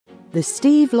The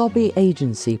Steve Lobby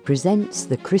Agency presents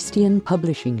The Christian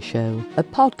Publishing Show, a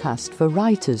podcast for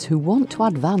writers who want to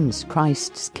advance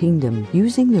Christ's kingdom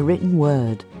using the written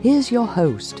word. Here's your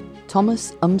host,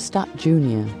 Thomas Umstattd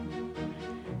Jr.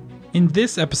 In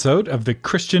this episode of the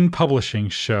Christian Publishing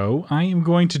Show, I am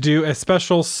going to do a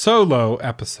special solo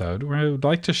episode where I would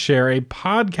like to share a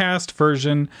podcast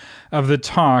version of the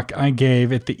talk I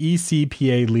gave at the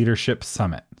ECPA Leadership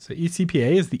Summit. So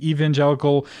ECPA is the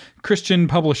Evangelical Christian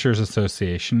Publishers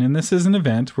Association, and this is an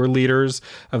event where leaders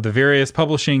of the various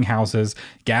publishing houses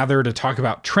gather to talk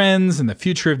about trends and the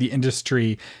future of the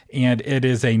industry, and it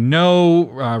is a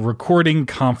no-recording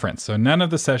conference, so none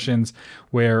of the sessions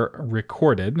were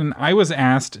recorded. And I was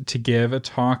asked to give a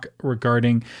talk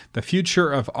regarding the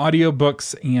future of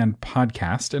audiobooks and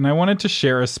podcast, and I wanted to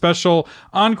share a special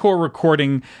encore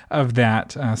recording of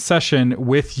that session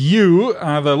with you,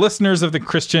 the listeners of the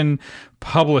Christian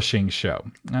Publishing Show.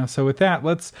 So with that,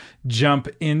 let's jump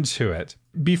into it.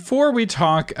 Before we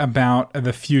talk about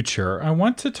the future, I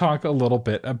want to talk a little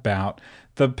bit about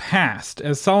the past.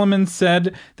 As Solomon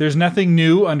said, there's nothing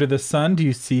new under the sun. Do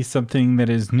you see something that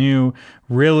is new?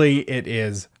 Really, it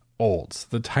is old.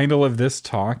 The title of this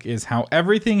talk is How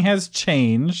Everything Has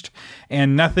Changed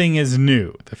and Nothing is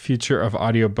New, the Future of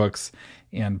Audiobooks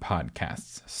and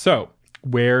Podcasts. So,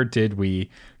 where did we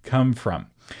come from?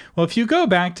 Well, if you go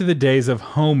back to the days of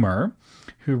Homer,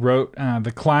 who wrote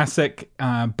the classic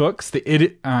books, the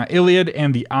Iliad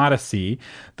and the Odyssey,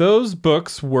 those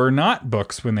books were not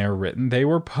books when they were written. They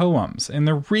were poems. And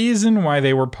the reason why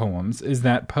they were poems is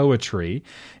that poetry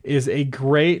is a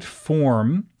great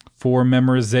form for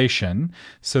memorization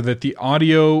so that the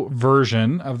audio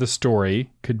version of the story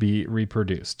could be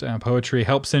reproduced. Poetry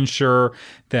helps ensure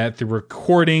that the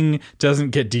recording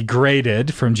doesn't get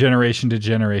degraded from generation to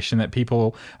generation, that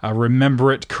people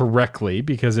remember it correctly,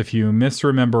 because if you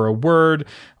misremember a word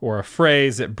or a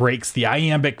phrase, it breaks the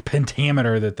iambic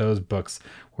pentameter that those books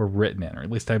were written in, or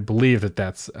at least I believe that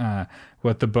that's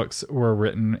what the books were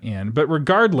written in. But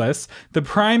regardless, the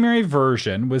primary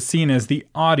version was seen as the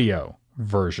audio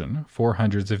version for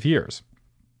hundreds of years.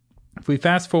 If we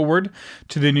fast forward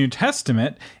to the New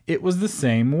Testament, it was the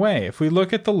same way. If we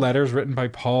look at the letters written by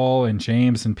Paul and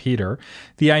James and Peter,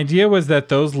 the idea was that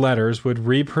those letters would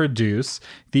reproduce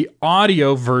the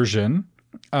audio version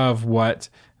of what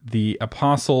the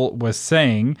apostle was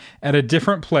saying at a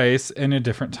different place in a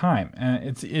different time.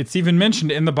 It's even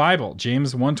mentioned in the Bible.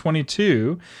 James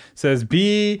 1:22 says,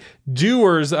 "Be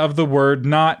doers of the word,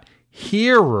 not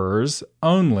hearers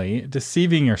only,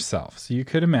 deceiving yourself." So you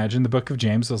could imagine the book of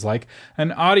James was like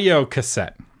an audio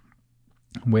cassette,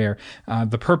 where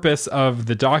the purpose of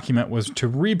the document was to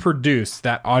reproduce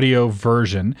that audio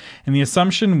version, and the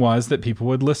assumption was that people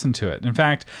would listen to it. In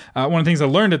fact, one of the things I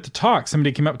learned at the talk,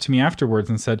 somebody came up to me afterwards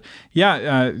and said,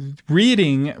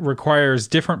 reading requires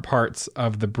different parts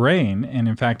of the brain, and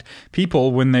in fact,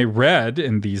 people, when they read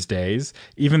in these days,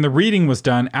 even the reading was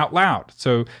done out loud.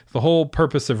 So the whole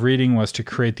purpose of reading was to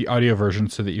create the audio version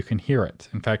so that you can hear it.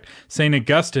 In fact, St.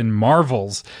 Augustine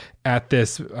marvels at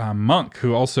this monk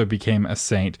who also became a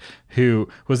saint, who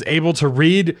was able to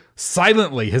read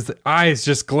silently. His eyes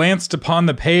just glanced upon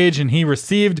the page and he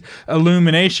received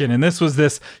illumination. And this was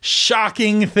this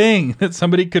shocking thing that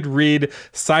somebody could read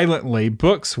silently.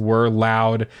 Books were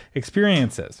loud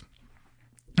experiences.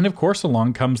 And of course,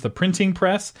 along comes the printing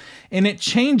press, and it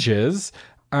changes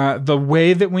the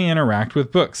way that we interact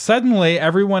with books. Suddenly,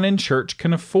 everyone in church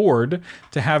can afford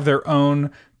to have their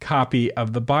own copy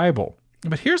of the Bible.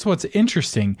 But here's what's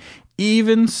interesting.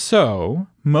 Even so,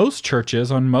 most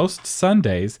churches on most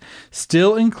Sundays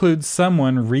still include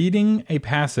someone reading a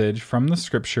passage from the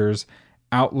scriptures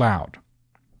out loud.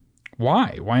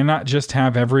 Why? Why not just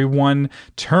have everyone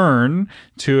turn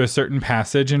to a certain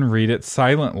passage and read it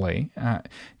silently?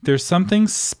 There's something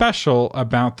special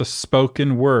about the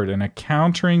spoken word and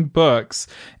encountering books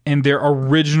in their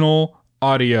original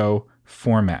audio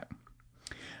format.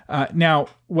 Now,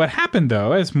 what happened,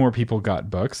 though, as more people got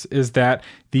books, is that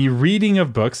the reading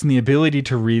of books and the ability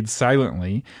to read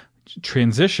silently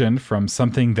transitioned from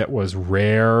something that was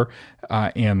rare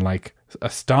and like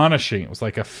astonishing. It was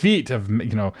like a feat of,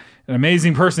 an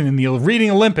amazing person in the reading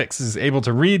Olympics is able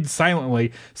to read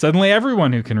silently. Suddenly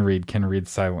everyone who can read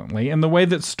silently. And the way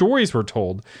that stories were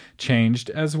told changed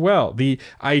as well. The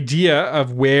idea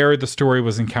of where the story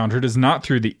was encountered is not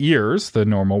through the ears, the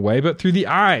normal way, but through the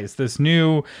eyes, this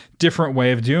new, different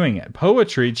way of doing it.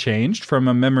 Poetry changed from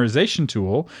a memorization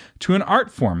tool to an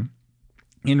art form.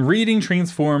 in reading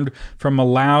transformed from a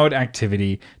loud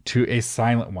activity to a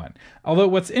silent one. Although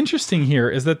what's interesting here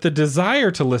is that the desire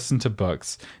to listen to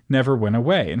books never went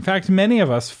away. In fact, many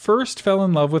of us first fell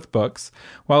in love with books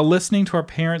while listening to our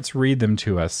parents read them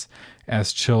to us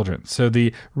as children. So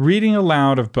the reading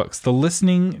aloud of books, the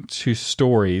listening to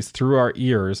stories through our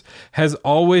ears, has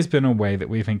always been a way that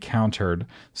we've encountered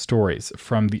stories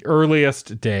from the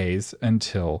earliest days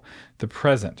until the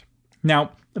present.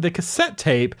 Now, the cassette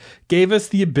tape gave us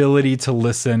the ability to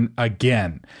listen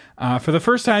again. For the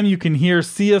first time, you can hear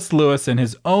C.S. Lewis in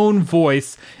his own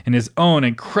voice, in his own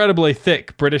incredibly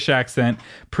thick British accent,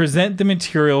 present the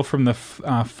material from the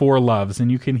Four Loves, and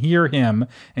you can hear him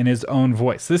in his own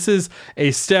voice. This is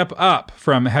a step up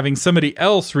from having somebody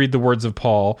else read the words of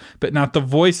Paul, but not the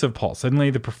voice of Paul. Suddenly,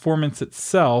 the performance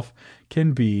itself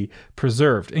can be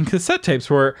preserved. And cassette tapes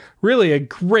were really a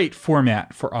great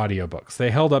format for audiobooks.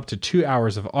 They held up to 2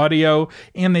 hours of audio,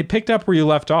 and they picked up where you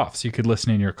left off. So you could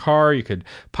listen in your car, you could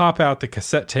pop out the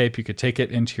cassette tape, you could take it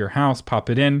into your house, pop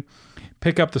it in,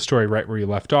 pick up the story right where you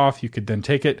left off. You could then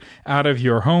take it out of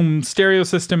your home stereo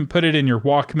system, put it in your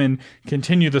Walkman,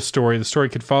 continue the story. The story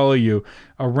could follow you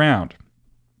around.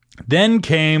 Then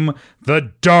came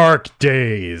the dark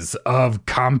days of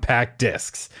compact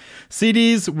discs.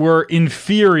 CDs were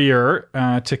inferior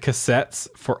to cassettes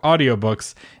for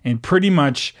audiobooks in pretty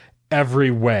much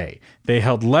every way. They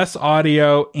held less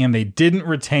audio and they didn't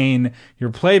retain your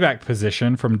playback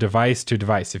position from device to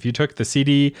device. If you took the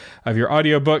CD of your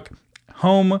audiobook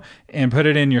home and put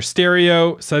it in your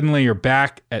stereo, suddenly you're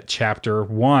back at chapter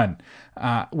 1.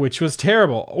 Which was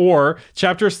terrible, or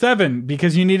chapter 7,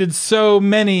 because you needed so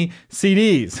many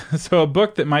CDs. So a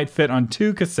book that might fit on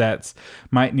 2 cassettes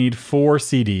might need 4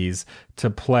 CDs to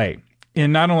play.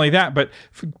 And not only that, but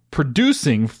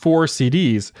producing 4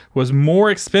 CDs was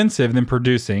more expensive than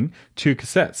producing 2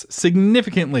 cassettes.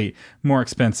 Significantly more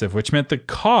expensive, which meant the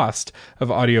cost of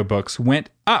audiobooks went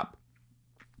up.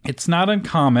 It's not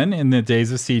uncommon in the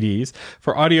days of CDs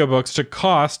for audiobooks to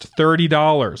cost $30,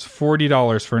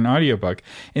 $40 for an audiobook.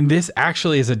 And this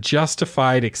actually is a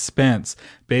justified expense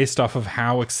based off of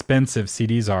how expensive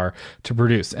CDs are to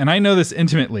produce. And I know this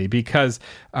intimately because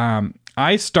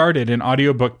I started an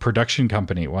audiobook production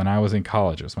company when I was in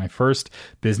college. It was my first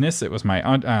business. It was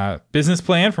my business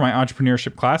plan for my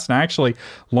entrepreneurship class. And I actually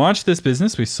launched this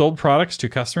business. We sold products to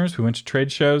customers. We went to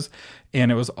trade shows. And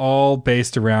it was all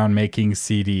based around making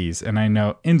CDs. And I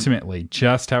know intimately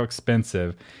just how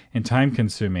expensive and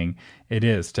time-consuming it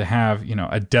is to have,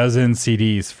 a dozen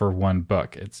CDs for one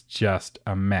book. It's just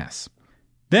a mess.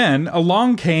 Then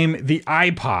along came the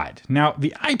iPod. Now,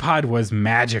 the iPod was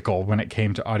magical when it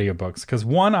came to audiobooks because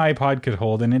one iPod could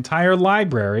hold an entire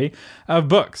library of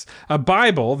books. A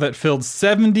Bible that filled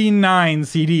 79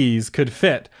 CDs could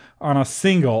fit on a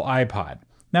single iPod.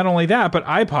 Not only that, but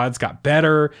iPods got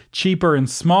better, cheaper, and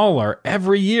smaller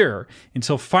every year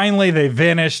until finally they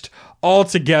vanished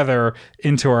altogether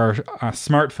into our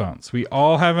smartphones. We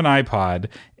all have an iPod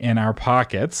in our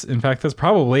pockets. In fact, that's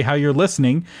probably how you're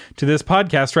listening to this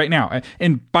podcast right now.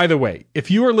 And by the way,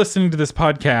 if you are listening to this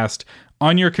podcast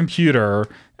on your computer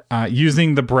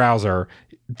using the browser,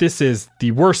 this is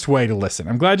the worst way to listen.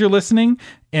 I'm glad you're listening,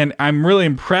 and I'm really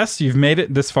impressed you've made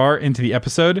it this far into the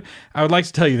episode. I would like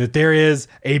to tell you that there is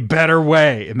a better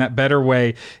way, and that better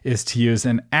way is to use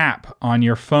an app on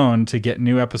your phone to get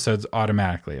new episodes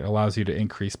automatically. It allows you to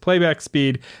increase playback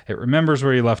speed. It remembers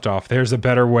where you left off. There's a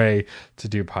better way to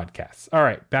do podcasts. All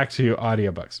right, back to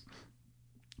audiobooks.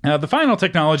 The final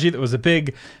technology that was a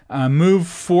big move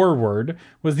forward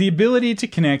was the ability to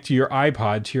connect your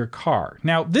iPod to your car.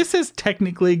 Now, this has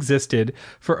technically existed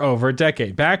for over a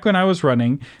decade. Back when I was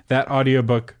running that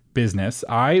audiobook business,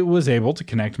 I was able to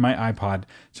connect my iPod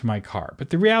to my car. But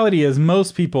the reality is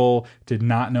most people did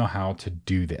not know how to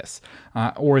do this,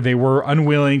 or they were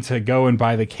unwilling to go and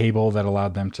buy the cable that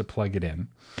allowed them to plug it in.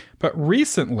 But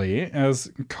recently,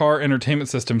 as car entertainment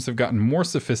systems have gotten more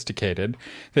sophisticated,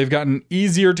 they've gotten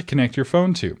easier to connect your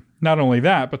phone to. Not only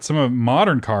that, but some of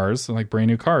modern cars, like brand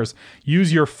new cars,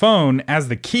 use your phone as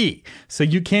the key. So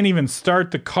you can't even start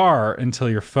the car until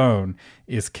your phone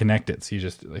is connected. So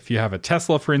if you have a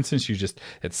Tesla, for instance,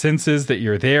 it senses that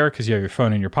you're there because you have your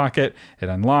phone in your pocket. It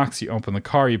unlocks, you open the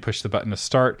car, you push the button to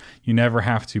start. You never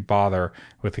have to bother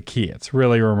with a key. It's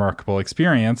really a remarkable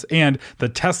experience. And the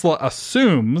Tesla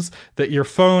assumes that your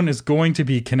phone is going to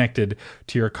be connected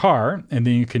to your car. And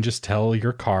then you can just tell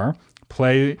your car,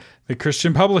 play the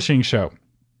Christian Publishing Show,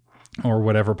 or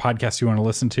whatever podcast you want to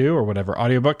listen to, or whatever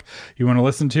audiobook you want to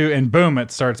listen to, and boom,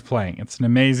 it starts playing. It's an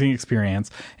amazing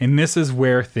experience, and this is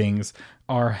where things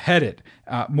are headed.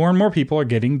 More and more people are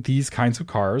getting these kinds of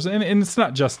cars, and it's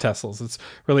not just Teslas. It's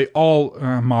really all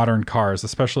modern cars,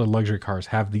 especially luxury cars,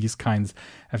 have these kinds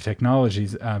of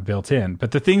technologies built in.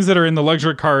 But the things that are in the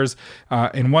luxury cars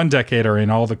in one decade are in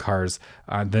all the cars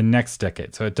the next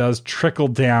decade. So it does trickle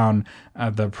down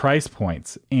the price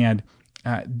points. And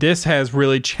this has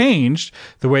really changed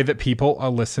the way that people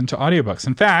listen to audiobooks.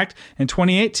 In fact, in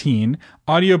 2018,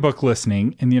 audiobook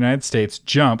listening in the United States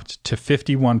jumped to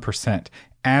 51%,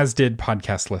 as did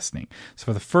podcast listening. So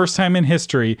for the first time in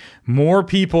history, more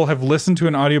people have listened to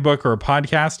an audiobook or a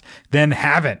podcast than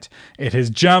haven't. It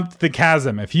has jumped the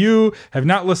chasm. If you have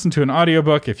not listened to an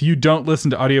audiobook, if you don't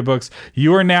listen to audiobooks,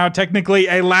 you are now technically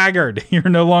a laggard. You're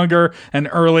no longer an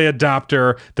early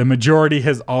adopter. The majority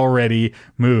has already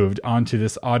moved onto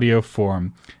this audio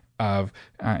form of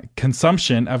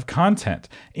consumption of content.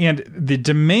 And the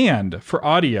demand for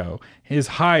audio is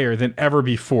higher than ever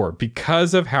before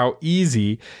because of how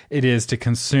easy it is to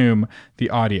consume the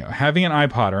audio. Having an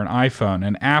iPod or an iPhone,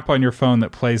 an app on your phone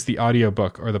that plays the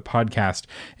audiobook or the podcast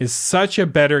is such a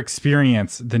better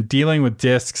experience than dealing with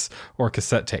discs or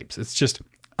cassette tapes. It's just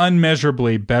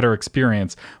unmeasurably better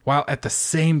experience, while at the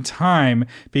same time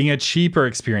being a cheaper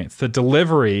experience. The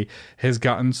delivery has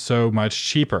gotten so much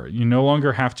cheaper. You no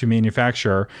longer have to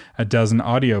manufacture a dozen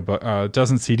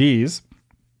CDs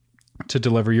to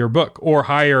deliver your book, or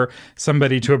hire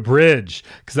somebody to abridge,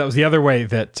 because that was the other way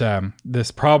that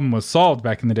this problem was solved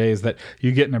back in the day, is that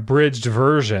you get an abridged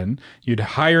version. You'd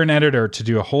hire an editor to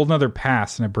do a whole nother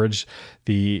pass and abridge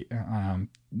the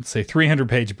say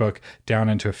 300-page book down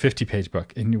into a 50-page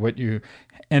book. And what you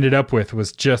ended up with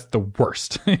was just the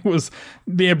worst. It was,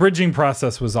 the abridging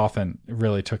process was often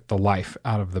really took the life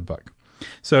out of the book.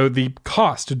 So the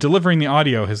cost of delivering the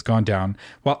audio has gone down,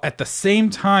 while at the same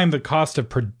time, the cost of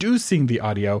producing the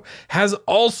audio has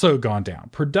also gone down.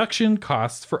 Production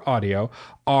costs for audio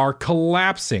are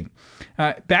collapsing.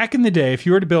 Back in the day, if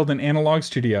you were to build an analog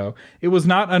studio, it was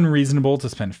not unreasonable to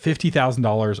spend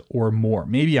 $50,000 or more,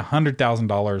 maybe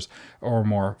 $100,000 or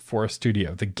more for a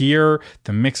studio. The gear,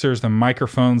 the mixers, the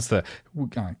microphones, the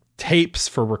tapes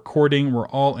for recording were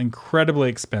all incredibly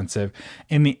expensive.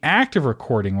 And the act of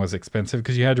recording was expensive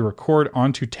because you had to record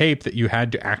onto tape that you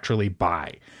had to actually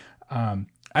buy.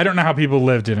 I don't know how people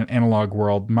lived in an analog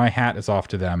world. My hat is off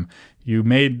to them. You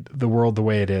made the world the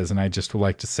way it is, and I just would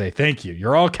like to say thank you.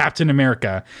 You're all Captain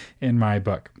America in my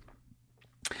book.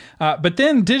 But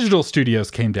then digital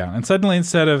studios came down, and suddenly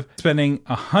instead of spending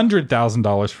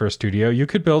 $100,000 for a studio, you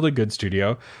could build a good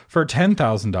studio for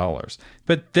 $10,000.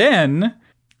 But then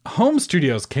home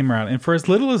studios came around, and for as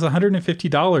little as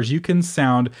 $150, you can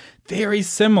sound very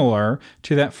similar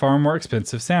to that far more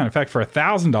expensive sound. In fact, for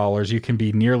 $1,000, you can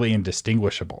be nearly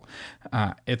indistinguishable.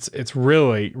 It's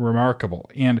really remarkable.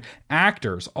 And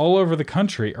actors all over the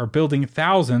country are building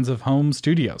thousands of home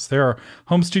studios. There are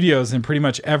home studios in pretty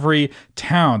much every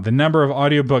town. The number of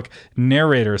audiobook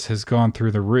narrators has gone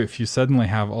through the roof. You suddenly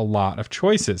have a lot of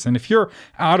choices. And if you're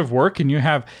out of work and you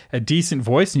have a decent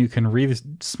voice and you can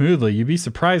read smoothly, you'd be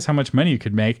surprised how much money you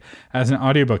could make as an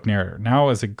audiobook narrator. Now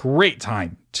is a great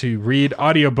time to read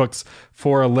audiobooks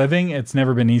for a living. It's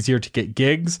never been easier to get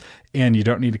gigs, and you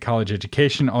don't need a college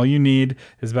education. All you need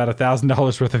is about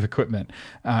 $1,000 worth of equipment.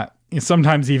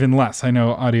 Sometimes even less. I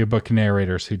know audiobook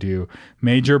narrators who do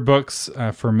major books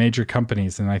for major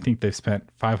companies, and I think they've spent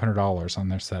 $500 on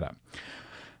their setup.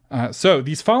 So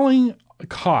these following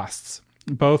costs,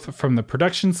 both from the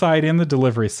production side and the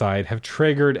delivery side, have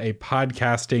triggered a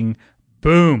podcasting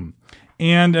boom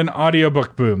and an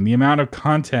audiobook boom. The amount of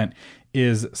content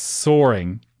is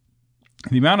soaring.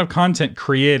 The amount of content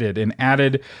created and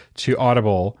added to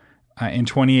Audible in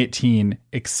 2018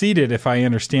 exceeded, if I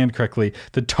understand correctly,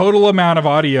 the total amount of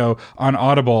audio on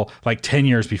Audible like 10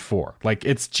 years before. Like,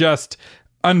 it's just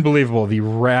unbelievable, the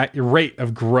rate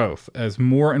of growth as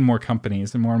more and more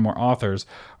companies and more authors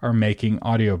are making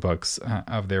audiobooks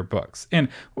of their books. And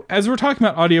as we're talking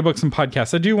about audiobooks and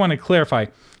podcasts, I do want to clarify,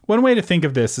 one way to think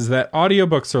of this is that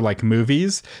audiobooks are like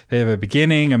movies. They have a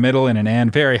beginning, a middle, and an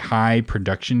end, very high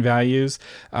production values,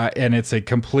 and it's a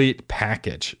complete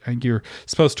package. You're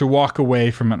supposed to walk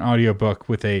away from an audiobook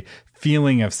with a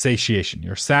feeling of satiation.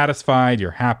 You're satisfied,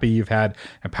 you're happy, you've had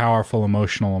a powerful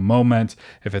emotional moment.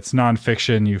 If it's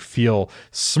nonfiction, you feel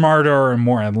smarter and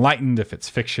more enlightened. If it's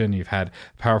fiction, you've had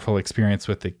a powerful experience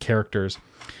with the characters.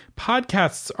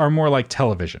 Podcasts are more like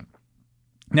television.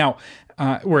 Now,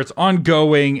 where it's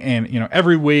ongoing and,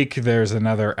 every week there's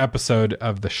another episode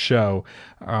of the show,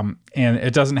 and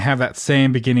it doesn't have that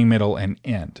same beginning, middle, and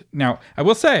end. Now, I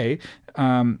will say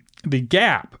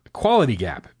the quality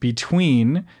gap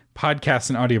between podcasts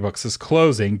and audiobooks is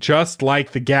closing, just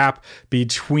like the gap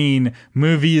between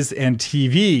movies and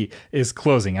TV is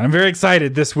closing. And I'm very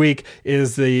excited. This week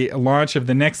is the launch of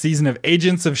the next season of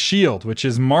Agents of S.H.I.E.L.D., which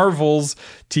is Marvel's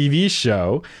TV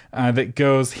show that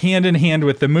goes hand in hand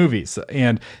with the movies.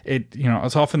 And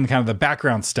it's often kind of the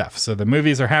background stuff. So the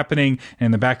movies are happening, and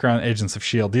in the background, Agents of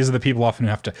S.H.I.E.L.D. These are the people often who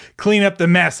have to clean up the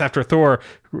mess after Thor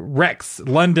wrecks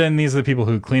London. These are the people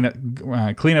who clean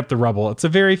up the rubble. It's a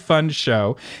very fun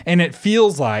show, and it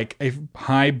feels like a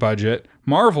high budget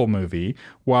Marvel movie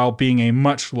while being a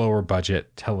much lower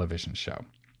budget television show.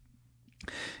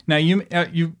 Now,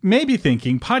 you may be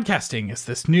thinking podcasting is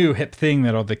this new hip thing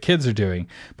that all the kids are doing,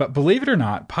 but believe it or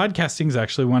not, podcasting is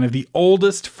actually one of the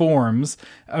oldest forms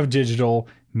of digital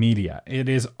media. It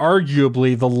is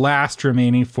arguably the last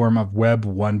remaining form of Web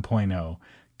 1.0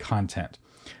 content.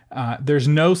 There's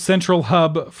no central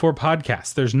hub for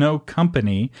podcasts. There's no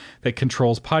company that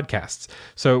controls podcasts.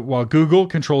 So while Google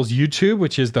controls YouTube,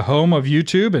 which is the home of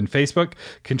YouTube, and Facebook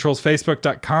controls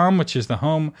Facebook.com, which is the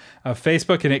home of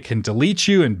Facebook, and it can delete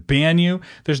you and ban you,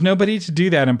 there's nobody to do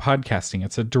that in podcasting.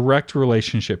 It's a direct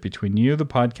relationship between you, the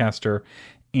podcaster,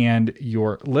 and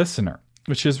your listener,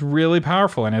 which is really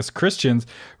powerful. And as Christians,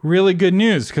 really good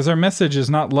news, because our message is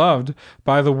not loved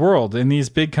by the world. And these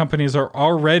big companies are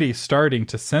already starting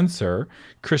to censor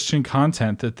Christian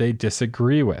content that they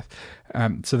disagree with.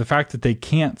 So the fact that they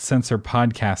can't censor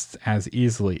podcasts as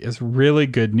easily is really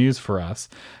good news for us.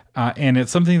 And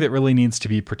it's something that really needs to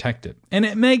be protected. And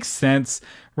it makes sense,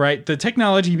 right? The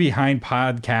technology behind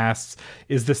podcasts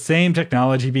is the same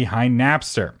technology behind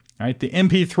Napster. Right? The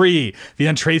MP3, the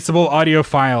untraceable audio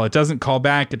file. It doesn't call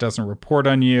back. It doesn't report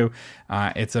on you.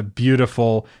 It's a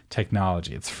beautiful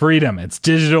technology. It's freedom. It's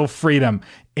digital freedom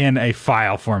in a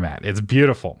file format. It's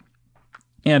beautiful.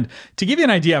 And to give you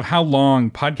an idea of how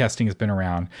long podcasting has been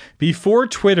around, before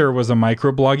Twitter was a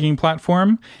microblogging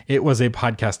platform, it was a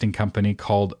podcasting company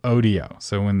called Audio.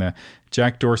 So when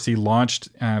Jack Dorsey launched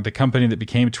the company that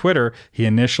became Twitter, he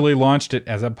initially launched it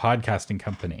as a podcasting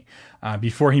company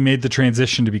before he made the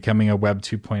transition to becoming a Web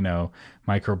 2.0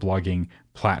 microblogging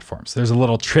platform. So there's a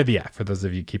little trivia for those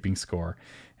of you keeping score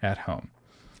at home.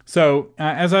 So,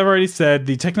 as I've already said,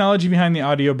 the technology behind the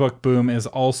audiobook boom is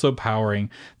also powering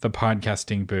the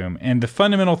podcasting boom. And the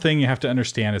fundamental thing you have to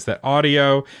understand is that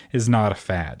audio is not a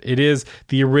fad. It is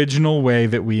the original way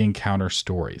that we encounter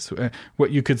stories.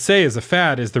 What you could say is a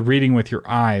fad is the reading with your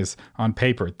eyes on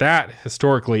paper. That,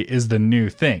 historically, is the new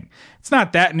thing. It's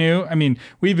not that new. I mean,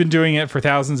 we've been doing it for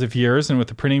thousands of years, and with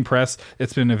the printing press,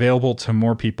 it's been available to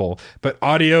more people. But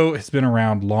audio has been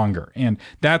around longer. And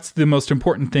that's the most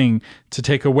important thing to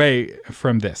take away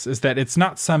from this, is that it's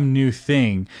not some new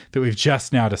thing that we've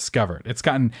just now discovered. It's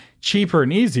gotten cheaper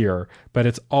and easier, but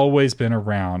it's always been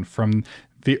around from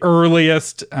the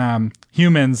earliest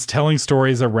humans telling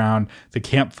stories around the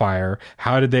campfire.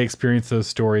 How did they experience those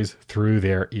stories? Through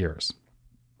their ears.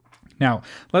 Now,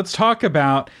 let's talk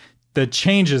about the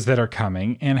changes that are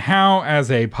coming and how,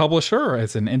 as a publisher or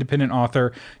as an independent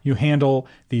author, you handle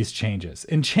these changes.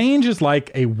 And change is like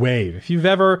a wave. If you've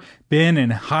ever been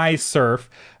in high surf,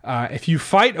 if you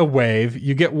fight a wave,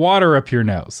 you get water up your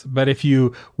nose. But if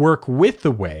you work with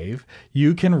the wave,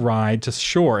 you can ride to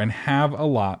shore and have a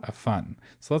lot of fun.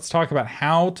 So let's talk about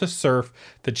how to surf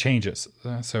the changes.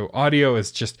 So audio is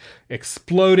just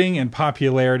exploding in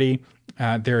popularity.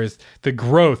 There is the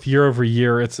growth year over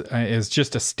year. Is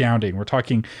just astounding. We're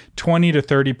talking 20 to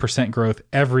 30% growth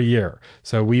every year.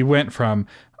 So we went from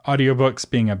audiobooks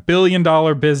being $1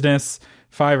 billion business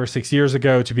 5 or 6 years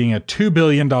ago to being a $2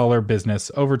 billion business,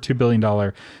 over $2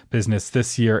 billion business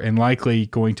this year, and likely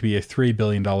going to be a $3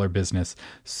 billion business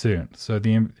soon. So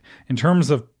in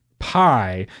terms of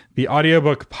pie, the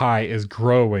audiobook pie is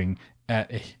growing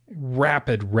at a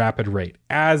rapid rate,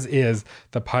 as is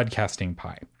the podcasting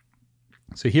pie.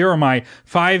 So here are my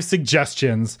 5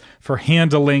 suggestions for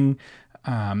handling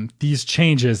these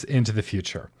changes into the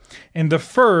future. And the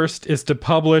first is to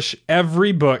publish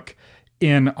every book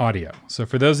in audio. So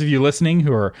for those of you listening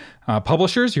who are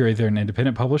publishers, you're either an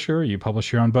independent publisher or you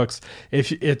publish your own books.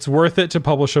 If it's worth it to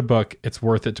publish a book, it's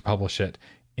worth it to publish it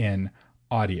in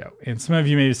audio. And some of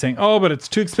you may be saying, oh, but it's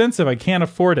too expensive. I can't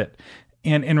afford it.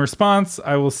 And in response,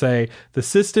 I will say the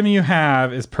system you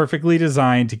have is perfectly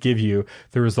designed to give you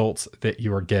the results that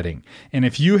you are getting. And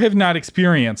if you have not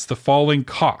experienced the falling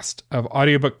cost of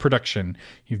audiobook production,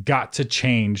 you've got to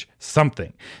change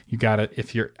something. You got to,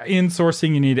 if you're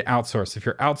insourcing, you need to outsource. If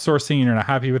you're outsourcing and you're not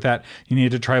happy with that, you need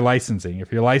to try licensing.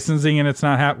 If you're licensing and it's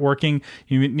not working,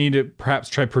 you need to perhaps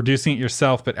try producing it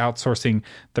yourself, but outsourcing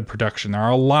the production. There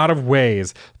are a lot of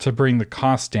ways to bring the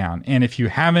cost down. And if you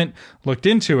haven't looked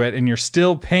into it and you're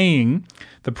still paying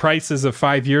the prices of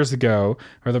 5 years ago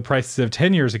or the prices of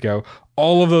 10 years ago,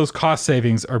 all of those cost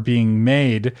savings are being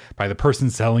made by the person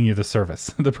selling you the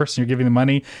service. The person you're giving the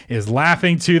money is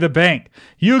laughing to the bank.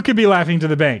 You could be laughing to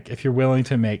the bank if you're willing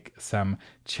to make some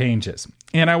changes.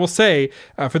 And I will say,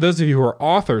 for those of you who are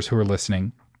authors who are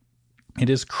listening, it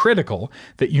is critical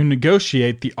that you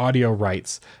negotiate the audio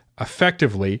rights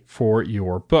effectively for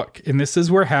your book. And this is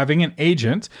where having an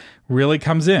agent really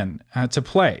comes in to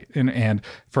play. And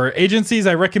for agencies,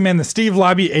 I recommend the Steve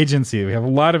Lobby Agency. We have a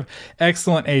lot of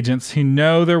excellent agents who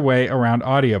know their way around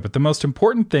audio. But the most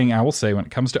important thing I will say when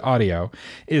it comes to audio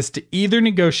is to either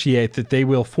negotiate that they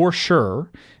will for sure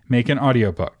make an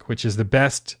audiobook, which is the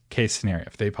best case scenario.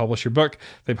 If they publish your book,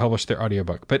 they publish their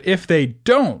audiobook. But if they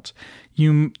don't,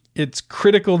 it's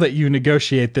critical that you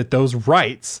negotiate that those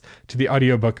rights to the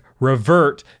audiobook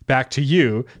revert back to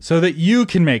you so that you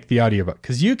can make the audiobook.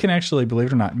 Because you can actually, believe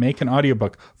it or not, make an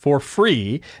audiobook for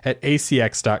free at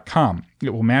acx.com.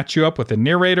 It will match you up with a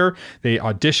narrator. They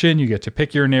audition. You get to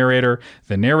pick your narrator.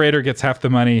 The narrator gets half the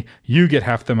money. You get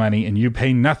half the money, and you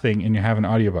pay nothing, and you have an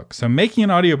audiobook. So making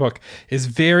an audiobook is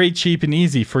very cheap and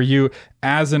easy for you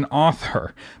as an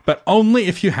author, but only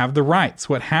if you have the rights.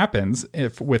 What happens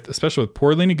especially with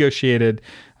poorly negotiated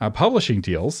publishing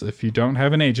deals, if you don't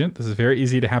have an agent, this is very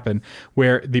easy to happen,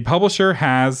 where the publisher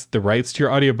has the rights to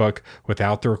your audiobook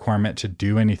without the requirement to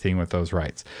do anything with those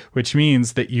rights, which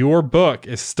means that your book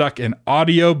is stuck in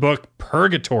audiobook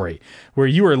purgatory, where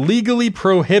you are legally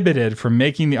prohibited from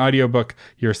making the audiobook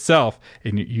yourself,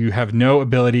 and you have no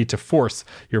ability to force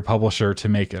your publisher to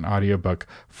make an audiobook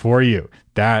for you.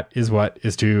 That is what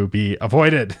is to be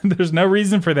avoided. There's no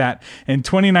reason for that in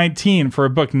 2019 for a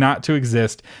book not to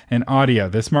exist in audio.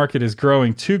 This market is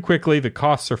growing too quickly. The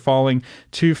costs are falling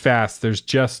too fast. There's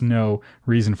just no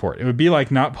reason for it. It would be like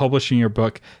not publishing your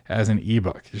book as an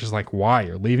ebook. It's just like, why?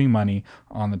 You're leaving money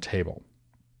on the table.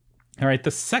 All right,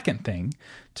 the second thing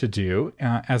to do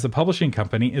as a publishing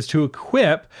company is to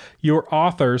equip your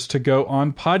authors to go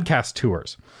on podcast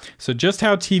tours. So just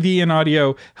how TV and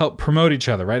audio help promote each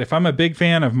other, right? If I'm a big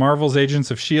fan of Marvel's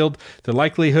Agents of S.H.I.E.L.D., the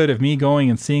likelihood of me going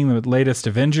and seeing the latest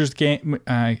Avengers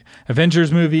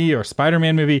movie or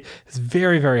Spider-Man movie is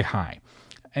very, very high.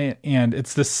 And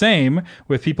it's the same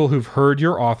with people who've heard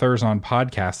your authors on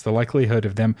podcasts. The likelihood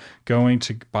of them going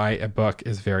to buy a book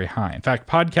is very high. In fact,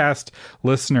 podcast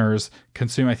listeners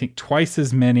consume, I think, twice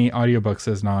as many audiobooks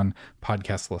as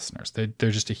non-podcast listeners. They're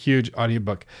just a huge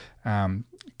audiobook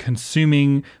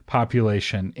consuming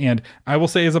population. And I will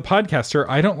say, as a podcaster,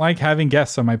 I don't like having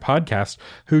guests on my podcast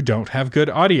who don't have good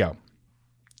audio.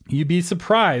 You'd be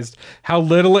surprised how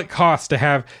little it costs to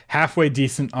have halfway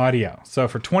decent audio. So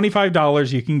for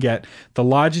 $25, you can get the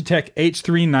Logitech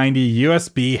H390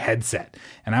 USB headset.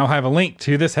 And I'll have a link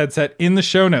to this headset in the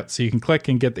show notes, so you can click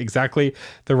and get exactly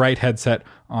the right headset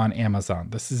on Amazon.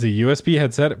 This is a USB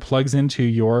headset. It plugs into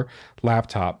your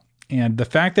laptop. And the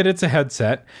fact that it's a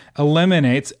headset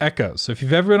eliminates echoes. So if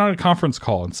you've ever been on a conference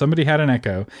call and somebody had an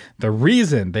echo, the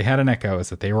reason they had an echo is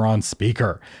that they were on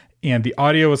speaker, and the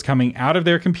audio was coming out of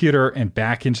their computer and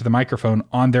back into the microphone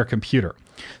on their computer.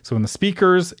 So when the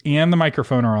speakers and the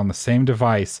microphone are on the same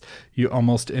device, you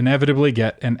almost inevitably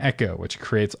get an echo, which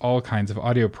creates all kinds of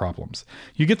audio problems.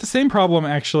 You get the same problem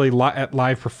actually at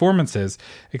live performances,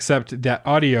 except that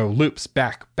audio loops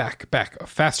back,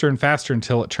 faster and faster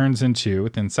until it turns into,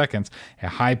 within seconds, a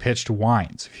high-pitched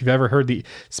whine. So if you've ever heard the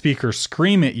speaker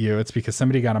scream at you, it's because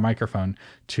somebody got a microphone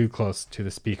too close to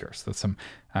the speaker. So that's some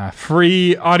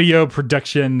free audio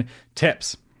production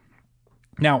tips.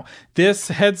 Now, this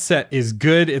headset is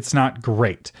good. It's not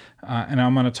great. And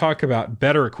I'm going to talk about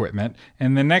better equipment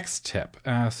in the next tip.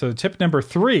 So tip number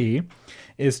 3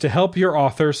 is to help your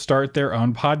authors start their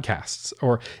own podcasts.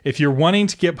 Or if you're wanting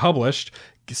to get published,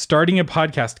 starting a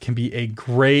podcast can be a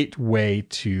great way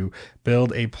to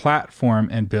build a platform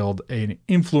and build an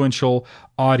influential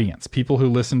audience. People who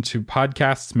listen to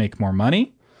podcasts make more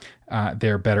money,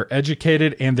 they're better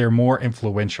educated, and they're more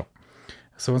influential.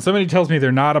 So when somebody tells me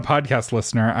they're not a podcast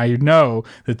listener, I know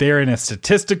that they're in a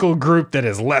statistical group that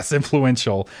is less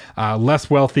influential, less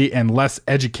wealthy, and less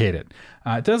educated.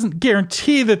 It doesn't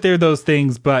guarantee that they're those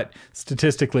things, but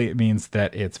statistically it means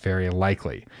that it's very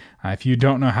likely. If you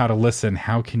don't know how to listen,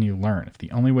 how can you learn? If the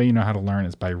only way you know how to learn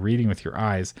is by reading with your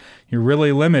eyes, you're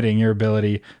really limiting your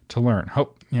ability to learn.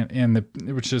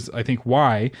 Which is, I think,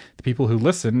 why the people who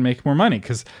listen make more money,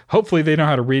 because hopefully they know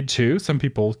how to read too. Some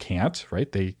people can't,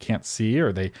 right? They can't see,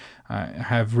 or they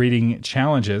have reading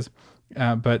challenges.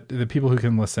 but the people who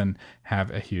can listen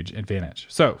have a huge advantage.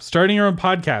 So starting your own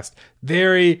podcast,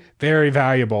 very, very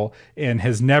valuable and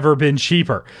has never been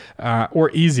cheaper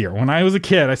or easier. When I was a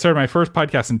kid, I started my first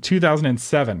podcast in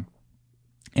 2007.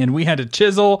 And we had to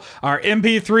chisel our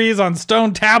MP3s on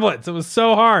stone tablets. It was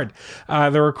so hard.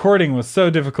 The recording was so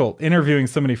difficult. Interviewing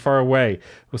somebody far away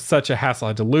was such a hassle. I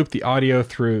had to loop the audio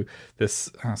through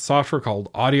this software called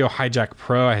Audio Hijack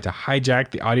Pro. I had to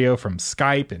hijack the audio from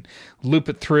Skype and loop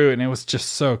it through, and it was just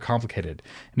so complicated.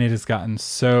 And it has gotten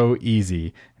so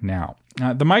easy now.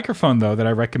 The microphone, though, that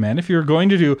I recommend, if you're going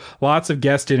to do lots of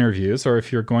guest interviews or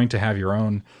if you're going to have your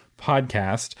own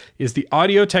podcast, is the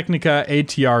Audio-Technica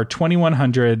ATR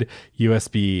 2100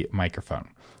 USB microphone.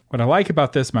 What I like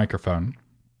about this microphone,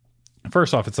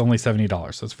 first off, it's only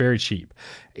 $70, so it's very cheap.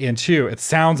 And two, it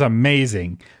sounds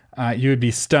amazing. You would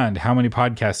be stunned how many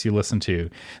podcasts you listen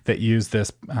to that use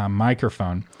this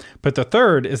microphone. But the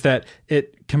third is that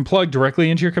it can plug directly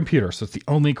into your computer, so it's the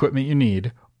only equipment you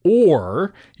need.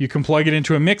 Or you can plug it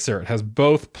into a mixer. It has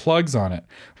both plugs on it,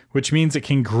 which means it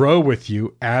can grow with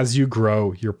you as you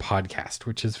grow your podcast,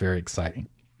 which is very exciting.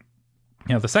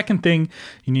 Now, the second thing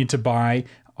you need to buy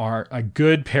are a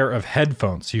good pair of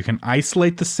headphones so you can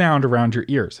isolate the sound around your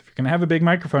ears. If you're going to have a big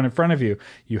microphone in front of you,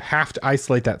 you have to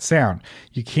isolate that sound.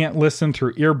 You can't listen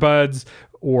through earbuds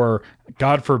or,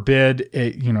 God forbid,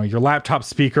 your laptop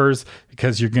speakers,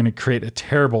 because you're going to create a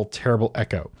terrible, terrible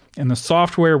echo. And the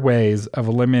software ways of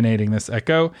eliminating this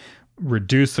echo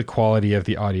reduce the quality of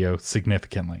the audio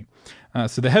significantly.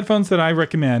 So the headphones that I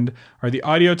recommend are the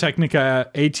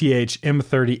Audio-Technica ATH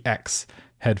M30X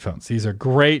headphones. These are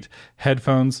great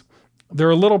headphones. They're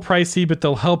a little pricey, but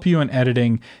they'll help you in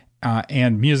editing,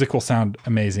 and music will sound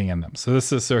amazing in them.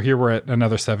 So here we're at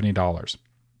another $70.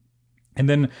 And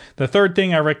then the third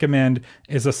thing I recommend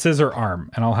is a scissor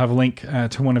arm, and I'll have a link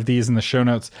to one of these in the show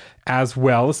notes as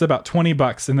well. This is about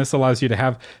 $20, and this allows you to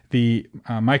have the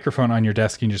microphone on your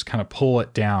desk and you just kind of pull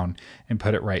it down and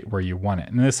put it right where you want it.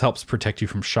 And this helps protect you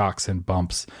from shocks and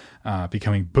bumps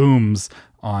becoming booms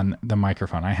on the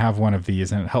microphone. I have one of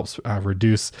these, and it helps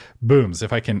reduce booms.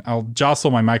 I'll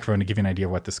jostle my microphone to give you an idea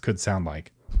of what this could sound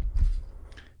like.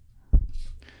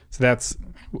 So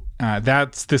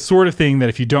that's the sort of thing that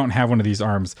if you don't have one of these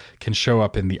arms can show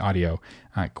up in the audio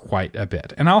quite a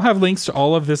bit. And I'll have links to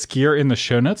all of this gear in the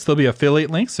show notes. There'll be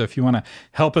affiliate links. So if you want to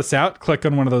help us out, click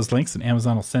on one of those links and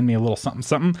Amazon will send me a little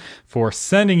something for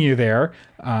sending you there.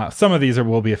 Some of these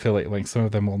will be affiliate links. Some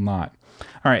of them will not.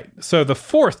 All right. So the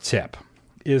fourth tip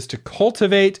is to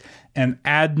cultivate an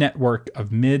ad network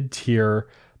of mid-tier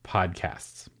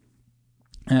podcasts.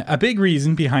 A big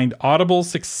reason behind Audible's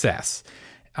success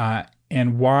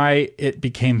and why it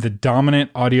became the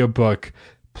dominant audiobook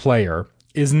player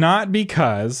is not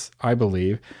because, I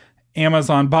believe,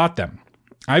 Amazon bought them.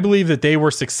 I believe that they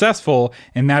were successful,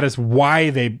 and that is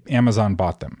why Amazon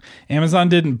bought them. Amazon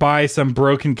didn't buy some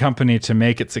broken company to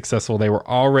make it successful. They were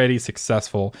already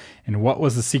successful. And what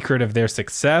was the secret of their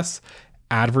success?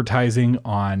 Advertising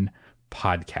on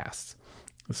podcasts.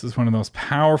 This is one of the most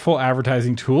powerful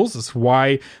advertising tools. This is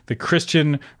why the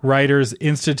Christian Writers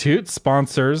Institute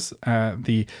sponsors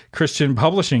the Christian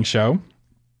Publishing Show.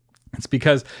 It's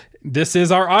because this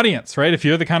is our audience, right? If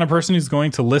you're the kind of person who's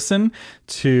going to listen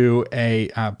to a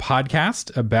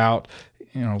podcast about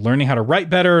learning how to write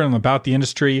better and about the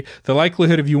industry, the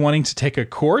likelihood of you wanting to take a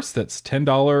course that's $10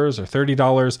 or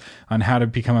 $30 on how to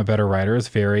become a better writer is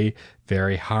very,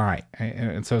 very high.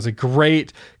 And so it's a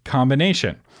great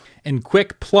combination. And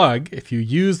quick plug, if you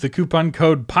use the coupon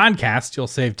code podcast, you'll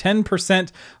save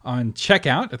 10% on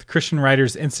checkout at the Christian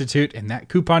Writers Institute, and that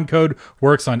coupon code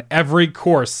works on every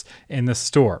course in the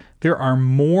store. There are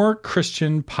more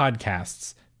Christian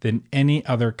podcasts than any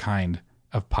other kind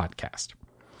of podcast.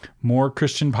 More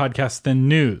Christian podcasts than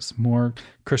news, more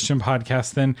Christian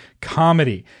podcasts than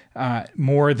comedy,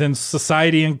 more than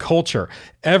society and culture.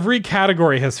 Every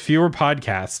category has fewer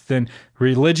podcasts than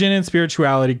religion and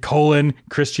spirituality,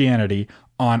 Christianity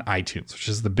on iTunes, which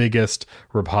is the biggest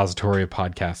repository of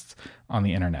podcasts on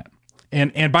the internet.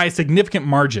 And by a significant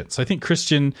margin. So I think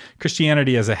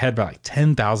Christianity is ahead by like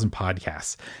 10,000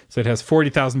 podcasts. So it has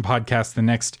 40,000 podcasts. The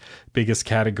next biggest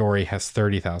category has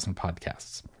 30,000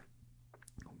 podcasts.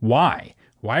 Why?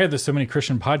 Why are there so many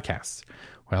Christian podcasts?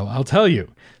 Well, I'll tell you.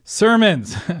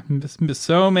 Sermons.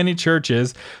 So many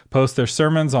churches post their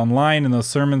sermons online, and those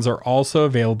sermons are also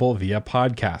available via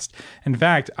podcast. In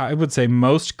fact, I would say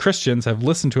most Christians have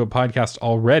listened to a podcast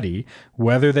already,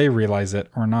 whether they realize it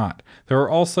or not. There are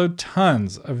also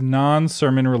tons of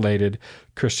non-sermon related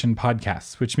Christian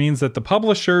podcasts, which means that the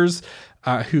publishers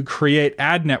who create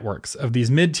ad networks of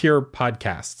these mid-tier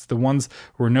podcasts, the ones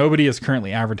where nobody is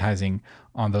currently advertising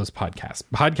on those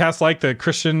podcasts like the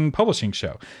Christian Publishing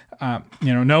Show.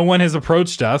 No one has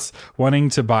approached us wanting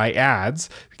to buy ads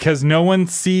because no one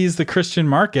sees the Christian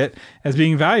market as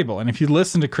being valuable. And if you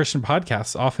listen to Christian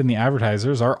podcasts, often the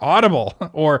advertisers are Audible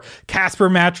or Casper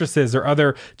mattresses or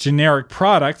other generic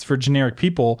products for generic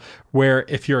people, where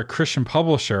if you're a Christian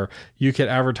publisher, you could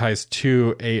advertise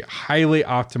to a highly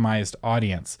optimized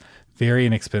audience very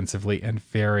inexpensively and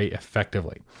very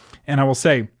effectively. And I will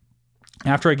say,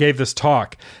 after I gave this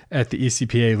talk at the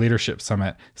ECPA Leadership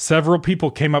Summit, several people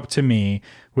came up to me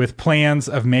with plans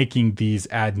of making these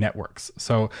ad networks.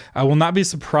 So I will not be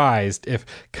surprised if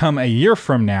come a year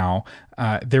from now,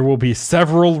 there will be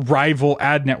several rival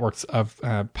ad networks of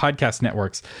podcast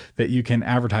networks that you can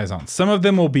advertise on. Some of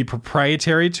them will be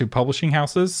proprietary to publishing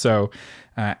houses. So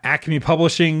Acme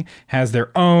Publishing has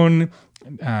their own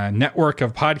network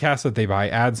of podcasts that they buy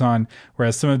ads on,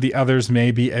 whereas some of the others may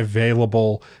be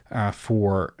available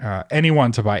for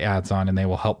anyone to buy ads on, and they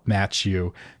will help match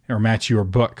you or match your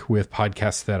book with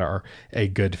podcasts that are a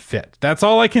good fit. That's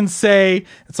all I can say.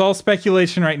 It's all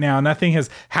speculation right now. Nothing has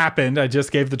happened. I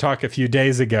just gave the talk a few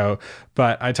days ago,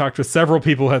 but I talked with several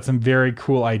people who had some very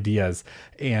cool ideas.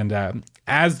 And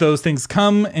as those things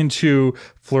come into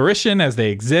fruition, as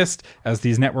they exist, as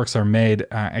these networks are made,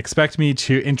 expect me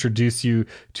to introduce you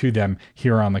to them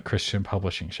here on the Christian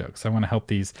Publishing Show, because I want to help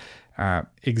these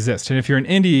exist. And if you're an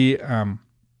indie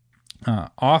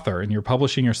author and you're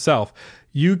publishing yourself,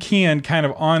 you can kind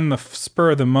of on the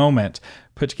spur of the moment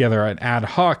put together an ad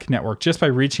hoc network just by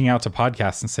reaching out to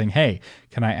podcasts and saying, hey,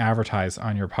 can I advertise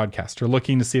on your podcast? Or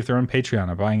looking to see if they're on Patreon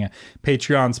or buying a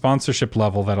Patreon sponsorship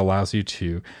level that allows you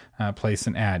to place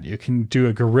an ad. You can do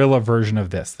a guerrilla version of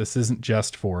this. This isn't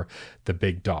just for the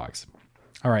big dogs.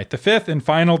 All right, the fifth and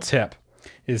final tip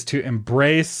is to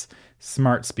embrace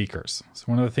smart speakers. So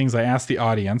one of the things I asked the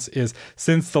audience is,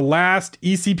 since the last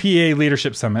ECPA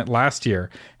Leadership Summit last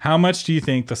year, how much do you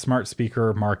think the smart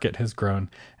speaker market has grown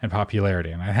in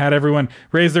popularity? And I had everyone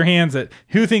raise their hands at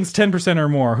who thinks 10% or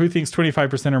more, who thinks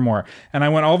 25% or more. And I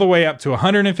went all the way up to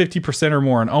 150% or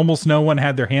more, and almost no one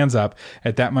had their hands up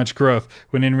at that much growth,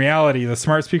 when in reality, the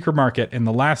smart speaker market in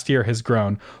the last year has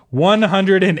grown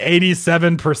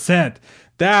 187%.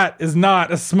 That is not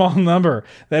a small number.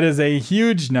 That is a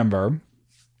huge number.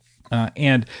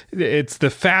 And it's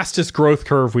the fastest growth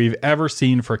curve we've ever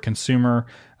seen for a consumer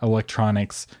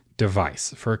electronics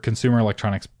device, for a consumer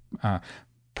electronics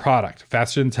product.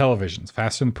 Faster than televisions,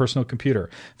 faster than personal computer,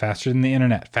 faster than the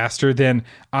internet, faster than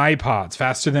iPods,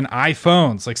 faster than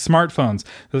iPhones, like smartphones.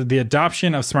 The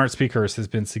adoption of smart speakers has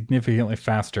been significantly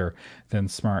faster than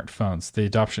smartphones. The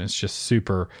adoption is just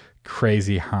super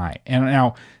crazy high. And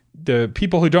now, the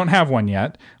people who don't have one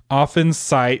yet often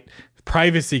cite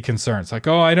privacy concerns, like,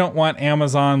 oh, I don't want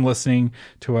Amazon listening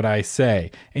to what I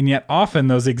say. And yet often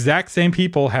those exact same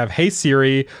people have Hey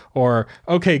Siri or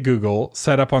Okay Google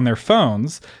set up on their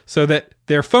phones so that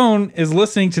their phone is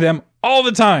listening to them all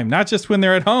the time, not just when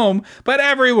they're at home, but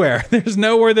everywhere. There's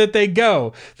nowhere that they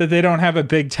go that they don't have a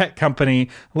big tech company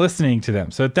listening to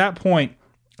them. So at that point,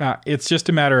 it's just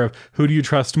a matter of who do you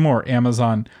trust more,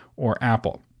 Amazon or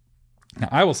Apple. Now,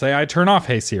 I will say I turn off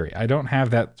Hey Siri. I don't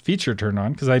have that feature turned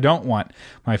on because I don't want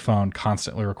my phone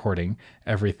constantly recording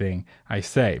everything I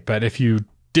say. But if you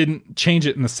didn't change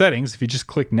it in the settings, if you just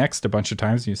click next a bunch of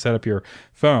times and you set up your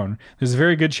phone, there's a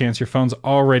very good chance your phone's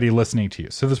already listening to you.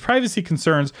 So those privacy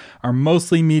concerns are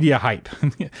mostly media hype,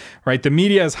 right? The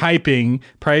media is hyping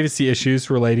privacy issues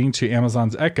relating to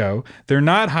Amazon's Echo. They're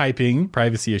not hyping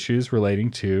privacy issues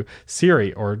relating to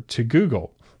Siri or to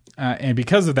Google. And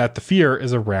because of that, the fear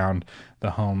is around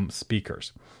the home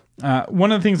speakers.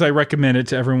 One of the things I recommended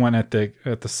to everyone at the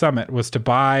summit was to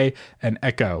buy an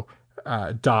Echo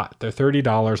Dot. They're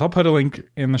 $30. I'll put a link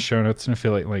in the show notes, an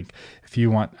affiliate link, if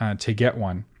you want to get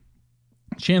one.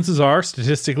 Chances are,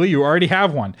 statistically, you already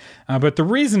have one. But the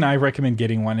reason I recommend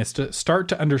getting one is to start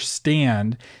to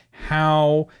understand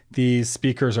how these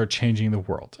speakers are changing the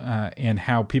world and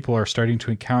how people are starting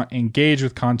to engage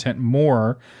with content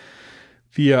more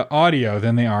via audio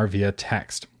than they are via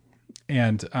text.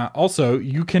 And also,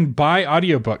 you can buy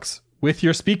audiobooks with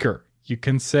your speaker. You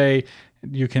can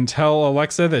tell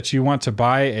Alexa that you want to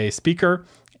buy a speaker,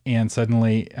 and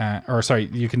suddenly,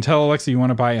 you can tell Alexa you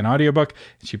want to buy an audiobook,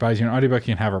 and she buys you an audiobook.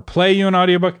 You can have her play you an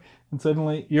audiobook, and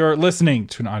suddenly you're listening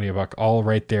to an audiobook all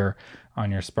right there on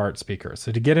your smart speaker.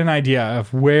 So to get an idea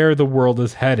of where the world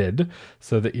is headed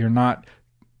so that you're not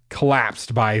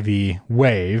collapsed by the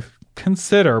wave,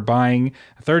 consider buying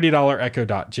a $30 Echo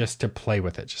Dot just to play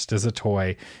with it, just as a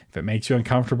toy. If it makes you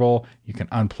uncomfortable, you can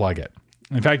unplug it.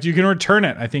 In fact, you can return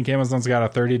it. I think Amazon's got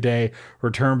a 30-day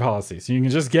return policy. So you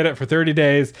can just get it for 30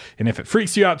 days. And if it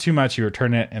freaks you out too much, you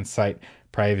return it and cite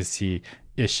privacy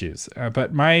issues.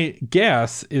 But my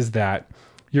guess is that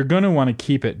you're going to want to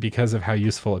keep it because of how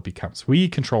useful it becomes. We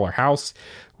control our house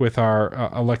with our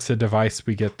Alexa device.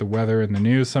 We get the weather and the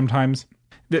news sometimes.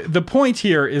 The point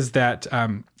here is that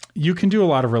you can do a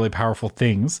lot of really powerful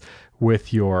things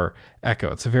with your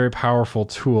Echo. It's a very powerful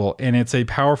tool, and it's a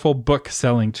powerful book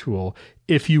selling tool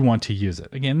if you want to use it.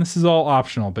 Again, this is all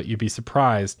optional, but you'd be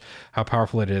surprised how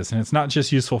powerful it is. And it's not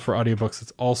just useful for audiobooks,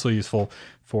 it's also useful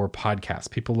for podcasts.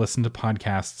 People listen to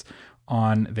podcasts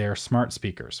on their smart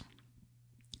speakers.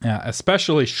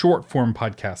 Especially short form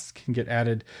podcasts can get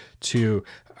added to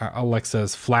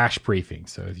Alexa's flash briefing.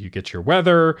 So you get your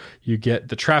weather, you get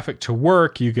the traffic to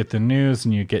work, you get the news,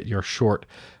 and you get your short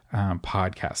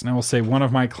podcast. And I will say one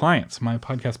of my clients, my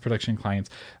podcast production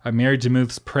clients, Mary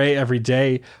DeMuth's Pray Every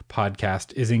Day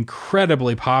podcast is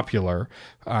incredibly popular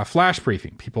flash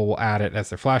briefing. People will add it as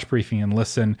their flash briefing and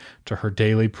listen to her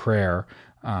daily prayer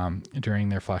during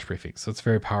their flash briefing. So it's a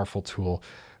very powerful tool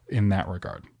in that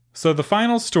regard. So the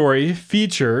final story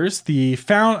features the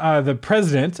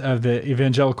president of the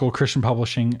Evangelical Christian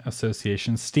Publishing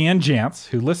Association, Stan Jantz,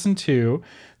 who listened to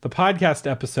the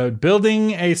podcast episode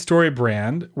Building a Story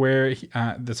Brand, where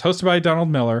that's hosted by Donald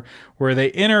Miller, where they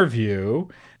interview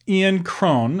Ian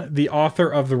Cron, the author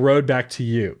of The Road Back to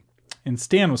You. And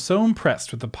Stan was so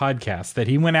impressed with the podcast that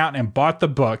he went out and bought the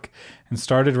book and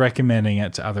started recommending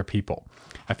it to other people.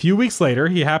 A few weeks later,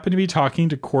 he happened to be talking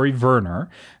to Corey Verner,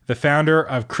 the founder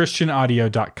of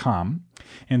ChristianAudio.com,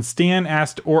 and Stan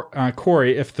asked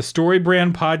Corey if the Story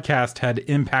Brand podcast had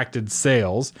impacted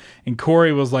sales, and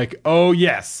Corey was like, oh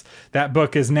yes, that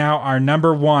book is now our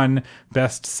 #1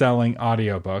 best-selling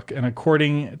audiobook, and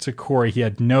according to Corey, he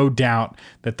had no doubt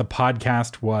that the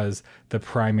podcast was the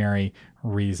primary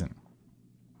reason.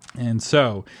 And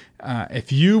so,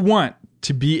 if you want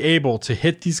to be able to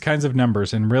hit these kinds of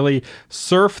numbers and really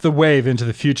surf the wave into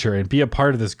the future and be a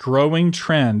part of this growing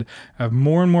trend of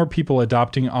more and more people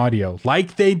adopting audio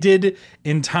like they did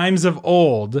in times of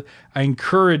old, I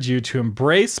encourage you to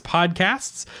embrace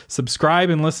podcasts,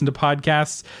 subscribe and listen to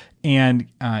podcasts, and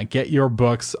get your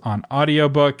books on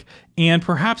audiobook, and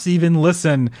perhaps even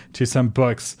listen to some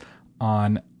books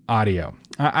on audio.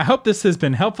 I hope this has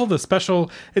been helpful.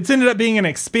 It's ended up being an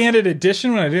expanded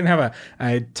edition when I didn't have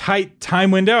a tight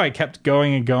time window. I kept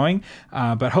going and going,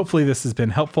 but hopefully this has been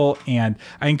helpful. And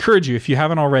I encourage you, if you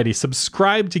haven't already,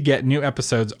 subscribe to get new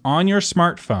episodes on your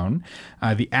smartphone.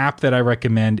 The app that I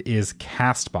recommend is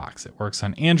Castbox. It works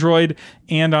on Android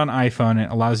and on iPhone. And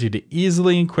it allows you to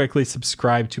easily and quickly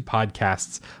subscribe to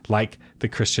podcasts like The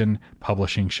Christian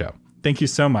Publishing Show. Thank you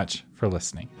so much for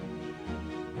listening.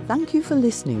 Thank you for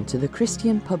listening to the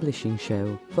Christian Publishing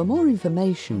Show. For more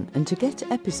information and to get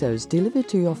episodes delivered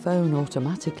to your phone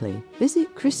automatically,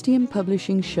 visit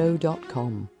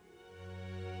ChristianPublishingShow.com.